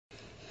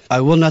I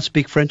will not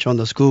speak French on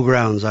the school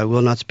grounds. I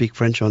will not speak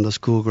French on the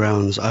school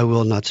grounds. I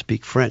will not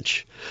speak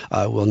French.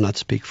 I will not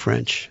speak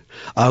French.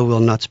 I will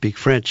not speak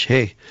French.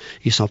 Hey,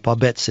 ils sont pas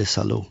bêtes, ces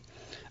salauds.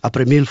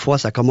 Après 1000 fois,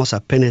 ça commence à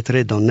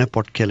pénétrer dans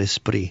n'importe quel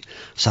esprit.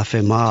 Ça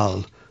fait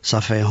mal,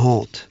 ça fait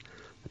honte.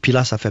 Puis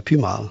là, ça fait plus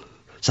mal.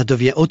 Ça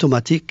devient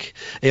automatique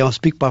et on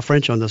speak pas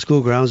French on the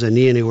school grounds and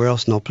ni anywhere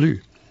else non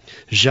plus.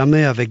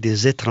 Jamais avec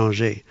des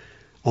étrangers.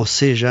 On ne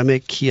sait jamais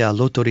qui a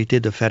l'autorité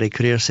de faire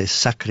écrire ces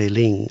sacrées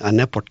lignes à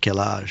n'importe quel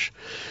âge.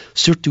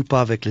 Surtout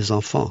pas avec les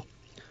enfants.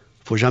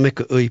 Faut jamais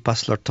qu'eux ils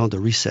passent leur temps de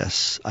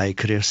recess à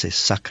écrire ces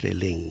sacrées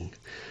lignes.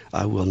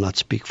 I will not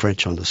speak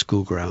French on the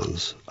school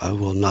grounds. I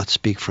will not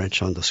speak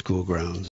French on the school grounds.